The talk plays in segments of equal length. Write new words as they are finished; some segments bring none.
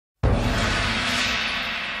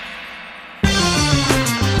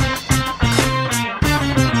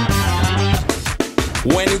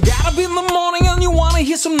When you get up in the morning and you wanna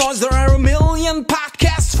hear some noise, there are a million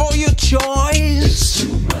podcasts for your choice. It's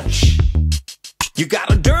too much. You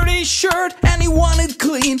got a dirty shirt and you want it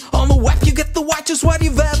clean. On the web you get the whitest what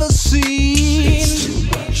you've ever seen. It's too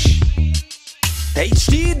much.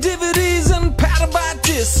 HD DVDs and petabyte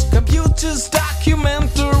discs, computers,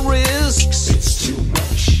 documentaries. It's too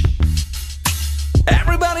much.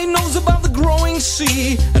 Everybody knows about the growing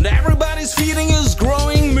sea, and everybody's feeding is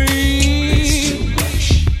growing me. It's too much.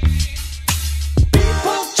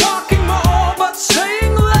 People talking more but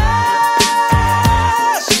saying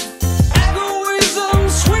less. Egoism,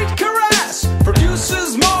 sweet caress,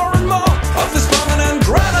 produces more and more of this permanent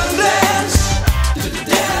redundance.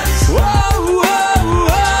 Dance. Whoa, whoa,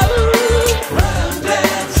 whoa.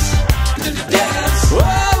 Redundance. Dance.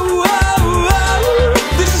 Whoa, whoa, whoa.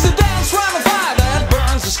 This is the dance round of fire that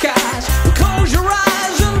burns the skies. Close your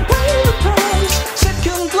eyes and pay the price.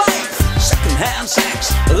 Second life, second-hand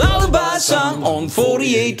sex, a lullaby song on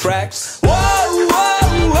 48 tracks. Whoa,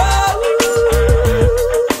 whoa, whoa.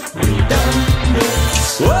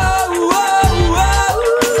 Redundance. Whoa, whoa, whoa.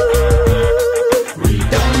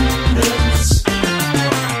 Redundance.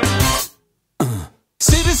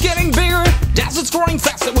 City's getting bigger, desert's growing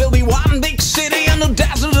faster. We'll be one big city and a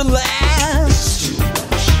desert at last. Too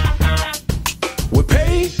much. We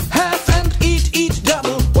pay half and eat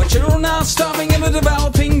double, while children are starving in a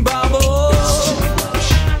developing bubble.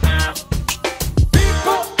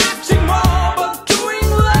 People acting more but doing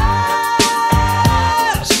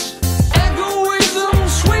less. Egoism,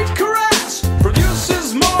 sweet caress,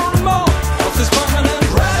 produces more and more of this permanent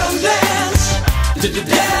redundance.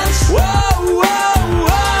 Dance. Whoa, whoa,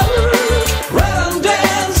 whoa.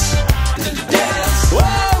 Redundance. Dance.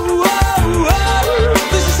 Whoa, whoa, whoa.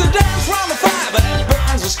 This is the dance round the fire that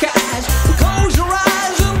burns the skies. Close your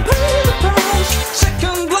eyes and pay the price.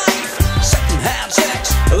 Second life, second-hand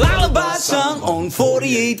sex, a lullaby song on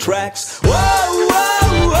 48 tracks. Whoa,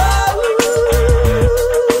 whoa, whoa.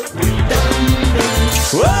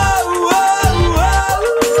 Redundance. Whoa, whoa, whoa.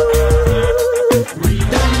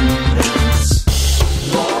 Redundance.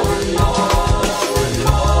 More and more and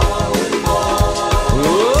more and more.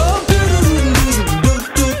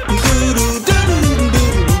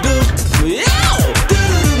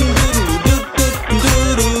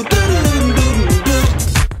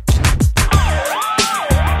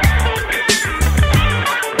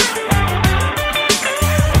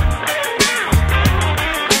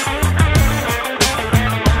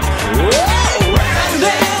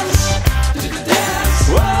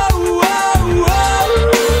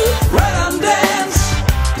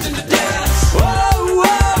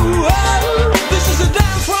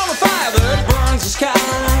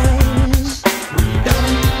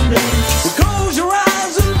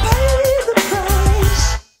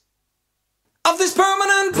 Of this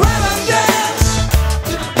permanent redundance.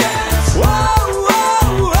 Dance. Whoa,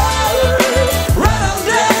 whoa, whoa.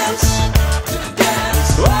 Redundance.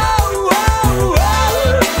 Dance. Whoa, whoa,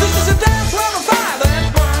 whoa. This is a dance round of fire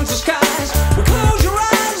that burns the skies. Well, close your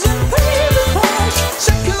eyes and pay the price.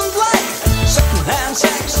 Second life, second-hand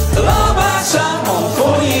sex, a